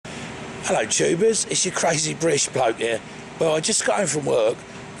Hello tubers, it's your crazy British bloke here. Well, I just got home from work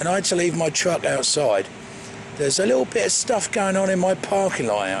and I had to leave my truck outside. There's a little bit of stuff going on in my parking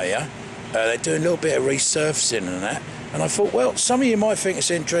lot out here. They're doing a little bit of resurfacing and that. And I thought, well, some of you might think it's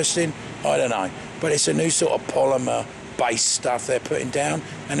interesting, I don't know. But it's a new sort of polymer based stuff they're putting down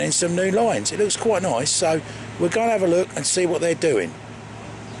and then some new lines. It looks quite nice, so we're going to have a look and see what they're doing.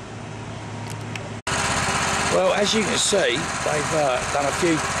 Well, as you can see, they've done a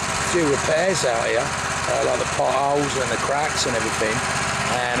few repairs out here, like the potholes and the cracks and everything,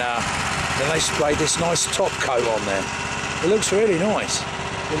 and then they sprayed this nice top coat on there. It looks really nice.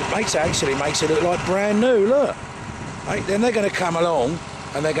 It actually makes it look like brand new, look. Right, then they're going to come along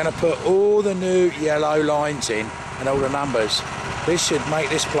and they're going to put all the new yellow lines in and all the numbers. This should make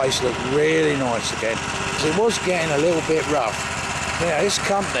this place look really nice again, because it was getting a little bit rough. Now this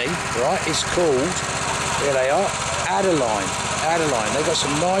company, right, is called, here they are, Adeline. They've got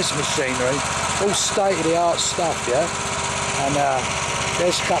some nice machinery, all state-of-the-art stuff, yeah? And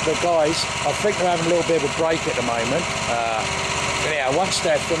there's a couple of guys. I think they're having a little bit of a break at the moment. Anyhow, once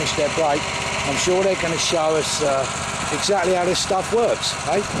they've finished their break, I'm sure they're going to show us exactly how this stuff works,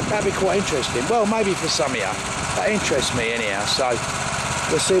 eh? That'd be quite interesting. Well, maybe for some of you. That interests me anyhow, so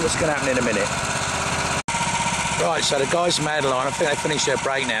we'll see what's going to happen in a minute. Right, so the guys from Adeline, I think they finished their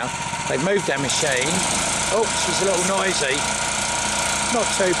break now. They've moved their machine. Oh, she's a little noisy. Not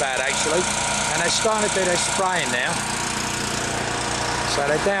too bad actually. And they're starting to do their spraying now. So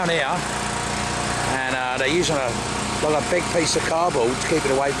they're down here and they're using a big piece of cardboard to keep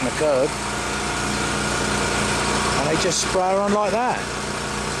it away from the curb. And they just spray her on like that.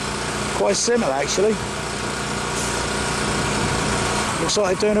 Quite simple actually. Looks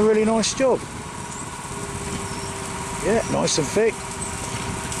like they're doing a really nice job. Yeah, nice and thick.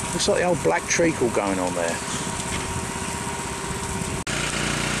 Looks like the old black treacle going on there.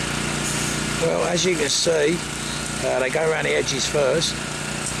 Well, as you can see, they go around the edges first,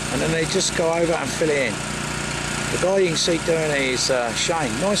 and then they just go over and fill it in. The guy you can see doing it is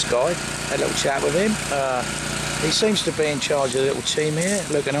Shane, nice guy. Had a little chat with him. He seems to be in charge of the little team here,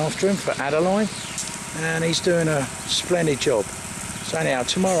 looking after him for Adeline, and he's doing a splendid job. So anyhow,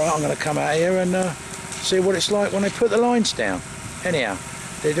 tomorrow I'm going to come out here and see what it's like when they put the lines down. Anyhow,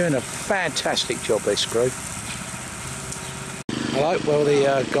 they're doing a fantastic job, this crew. Hello, well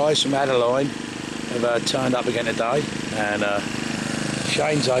the guys from Adeline have turned up again today, and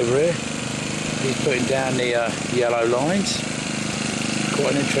Shane's over here. He's putting down the yellow lines.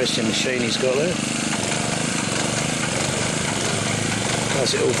 Quite an interesting machine he's got there.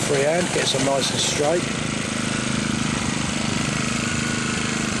 Does it all freehand, gets them nice and straight.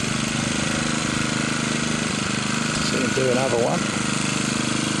 So he can do another one.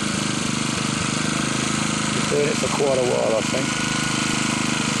 Doing it for quite a while, I think.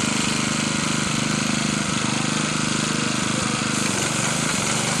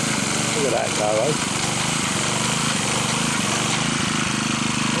 Look at that go, eh?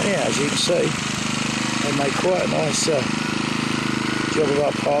 Yeah, as you can see, they made quite a nice job of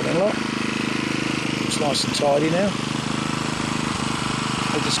our parking lot. It's nice and tidy now.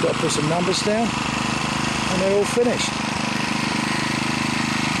 They've just got to put some numbers down and they're all finished.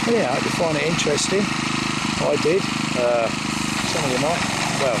 Yeah, I hope you find it interesting. I did. Some of you might.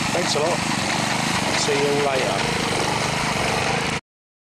 Well, thanks a lot. See you all later.